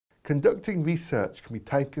Conducting research can be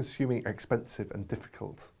time-consuming, expensive and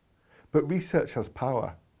difficult. But research has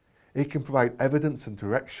power. It can provide evidence and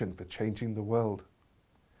direction for changing the world.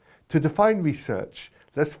 To define research,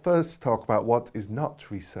 let's first talk about what is not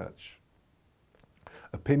research.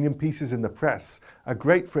 Opinion pieces in the press are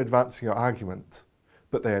great for advancing your argument,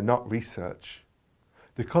 but they are not research.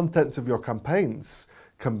 The contents of your campaigns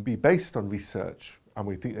can be based on research, and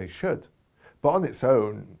we think they should, but on its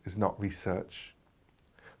own is not research.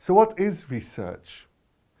 So what is research?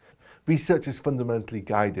 Research is fundamentally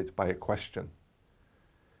guided by a question.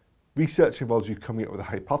 Research involves you coming up with a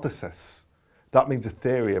hypothesis. That means a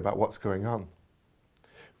theory about what's going on.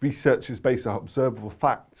 Research is based on observable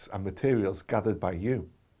facts and materials gathered by you.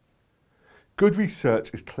 Good research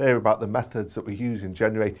is clear about the methods that we use in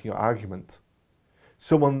generating your argument.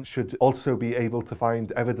 Someone should also be able to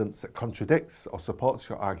find evidence that contradicts or supports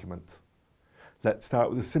your argument. Let's start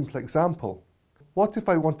with a simple example. What if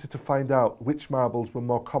I wanted to find out which marbles were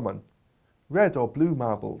more common, red or blue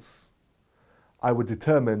marbles? I would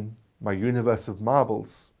determine my universe of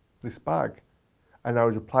marbles, this bag, and I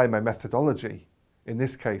would apply my methodology, in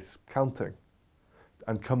this case counting,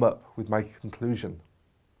 and come up with my conclusion.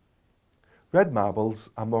 Red marbles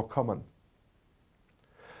are more common.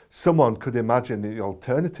 Someone could imagine the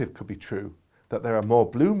alternative could be true, that there are more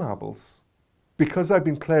blue marbles. Because I've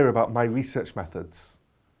been clear about my research methods,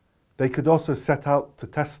 they could also set out to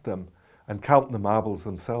test them and count the marbles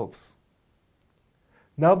themselves.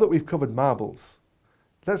 Now that we've covered marbles,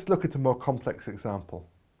 let's look at a more complex example.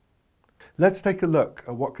 Let's take a look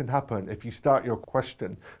at what can happen if you start your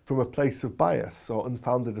question from a place of bias or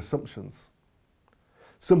unfounded assumptions.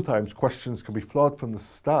 Sometimes questions can be flawed from the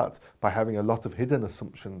start by having a lot of hidden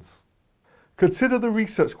assumptions. Consider the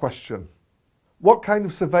research question. What kind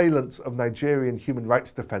of surveillance of Nigerian human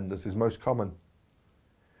rights defenders is most common?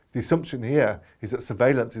 The assumption here is that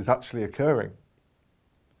surveillance is actually occurring.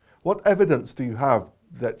 What evidence do you have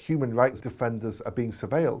that human rights defenders are being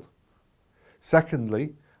surveilled?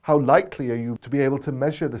 Secondly, how likely are you to be able to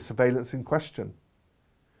measure the surveillance in question?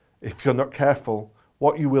 If you're not careful,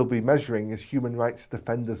 what you will be measuring is human rights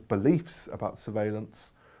defenders' beliefs about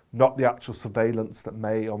surveillance, not the actual surveillance that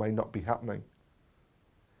may or may not be happening.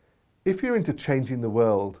 If you're into changing the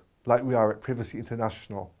world, like we are at Privacy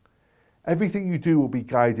International, everything you do will be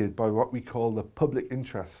guided by what we call the public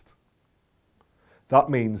interest. That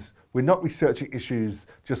means we're not researching issues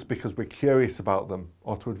just because we're curious about them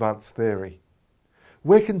or to advance theory.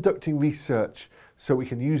 We're conducting research so we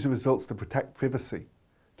can use the results to protect privacy,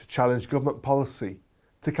 to challenge government policy,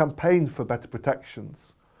 to campaign for better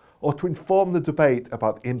protections, or to inform the debate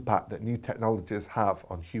about the impact that new technologies have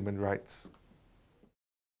on human rights.